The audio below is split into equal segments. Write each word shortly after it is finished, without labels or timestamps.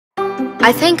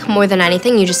I think more than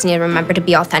anything, you just need to remember to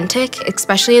be authentic,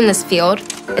 especially in this field.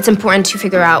 It's important to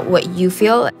figure out what you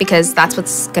feel because that's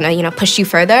what's gonna, push you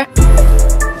further.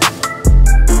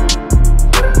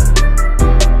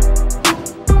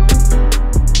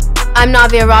 I'm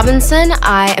Navia Robinson.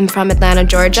 I am from Atlanta,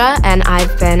 Georgia, and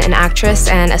I've been an actress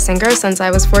and a singer since I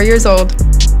was 4 years old.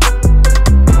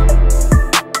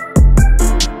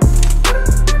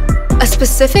 A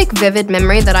specific vivid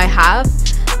memory that I have,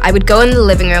 I would go in the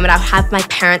living room and I'd have my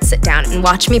parents sit down and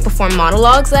watch me perform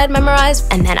monologues that I'd memorized,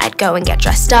 and then I'd go and get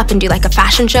dressed up and do like a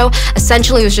fashion show.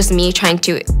 Essentially, it was just me trying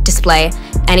to display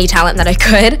any talent that I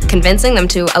could, convincing them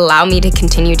to allow me to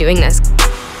continue doing this.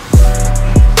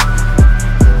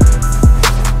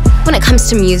 When it comes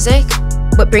to music,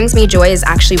 what brings me joy is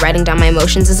actually writing down my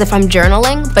emotions as if I'm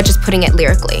journaling, but just putting it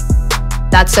lyrically.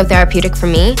 That's so therapeutic for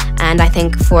me, and I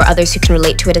think for others who can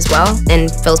relate to it as well, and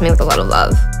fills me with a lot of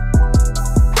love.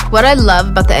 What I love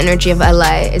about the energy of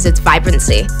LA is its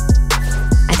vibrancy.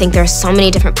 I think there are so many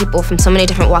different people from so many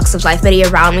different walks of life that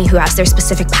are around me who has their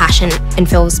specific passion and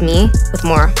fills me with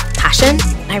more passion.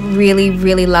 I really,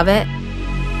 really love it.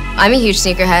 I'm a huge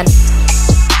sneakerhead.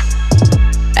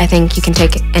 I think you can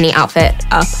take any outfit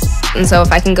up. And so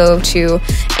if I can go to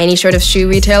any sort of shoe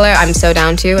retailer, I'm so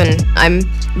down to, and I'm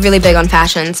really big on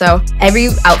fashion. So every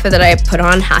outfit that I put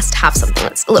on has to have something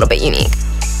that's a little bit unique.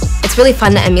 It's really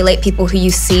fun to emulate people who you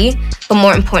see, but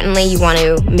more importantly, you want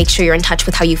to make sure you're in touch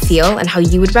with how you feel and how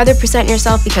you would rather present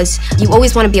yourself, because you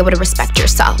always want to be able to respect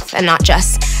yourself and not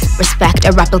just respect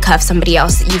a replica of somebody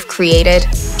else that you've created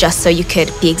just so you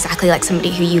could be exactly like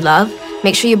somebody who you love.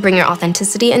 Make sure you bring your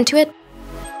authenticity into it.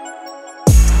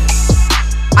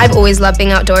 I've always loved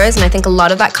being outdoors, and I think a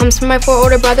lot of that comes from my 4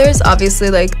 older brothers. Obviously,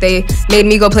 they made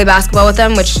me go play basketball with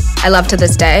them, which I love to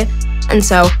this day. And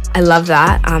so I love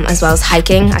that, as well as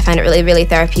hiking. I find it really, really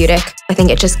therapeutic. I think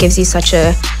it just gives you such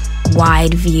a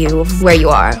wide view of where you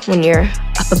are when you're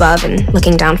up above and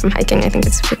looking down from hiking. I think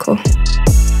it's super cool.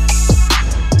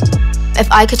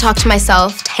 If I could talk to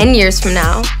myself 10 years from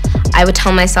now, I would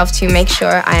tell myself to make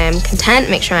sure I am content,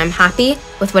 make sure I'm happy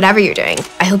with whatever you're doing.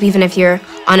 I hope even if you're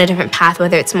on a different path,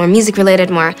 whether it's more music related,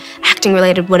 more acting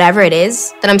related, whatever it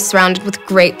is, that I'm surrounded with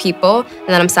great people and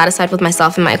that I'm satisfied with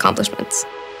myself and my accomplishments.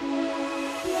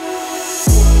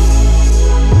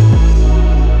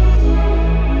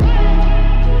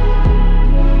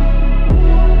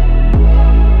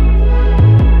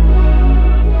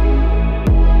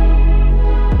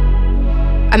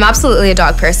 I'm absolutely a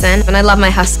dog person, and I love my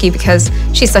husky because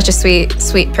she's such a sweet,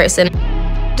 sweet person.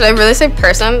 Did I really say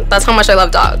person? That's how much I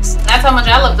love dogs. That's how much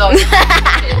I love dogs.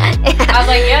 I was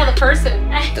like, yeah, the person.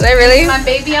 Did I really? My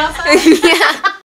baby outside? Yeah.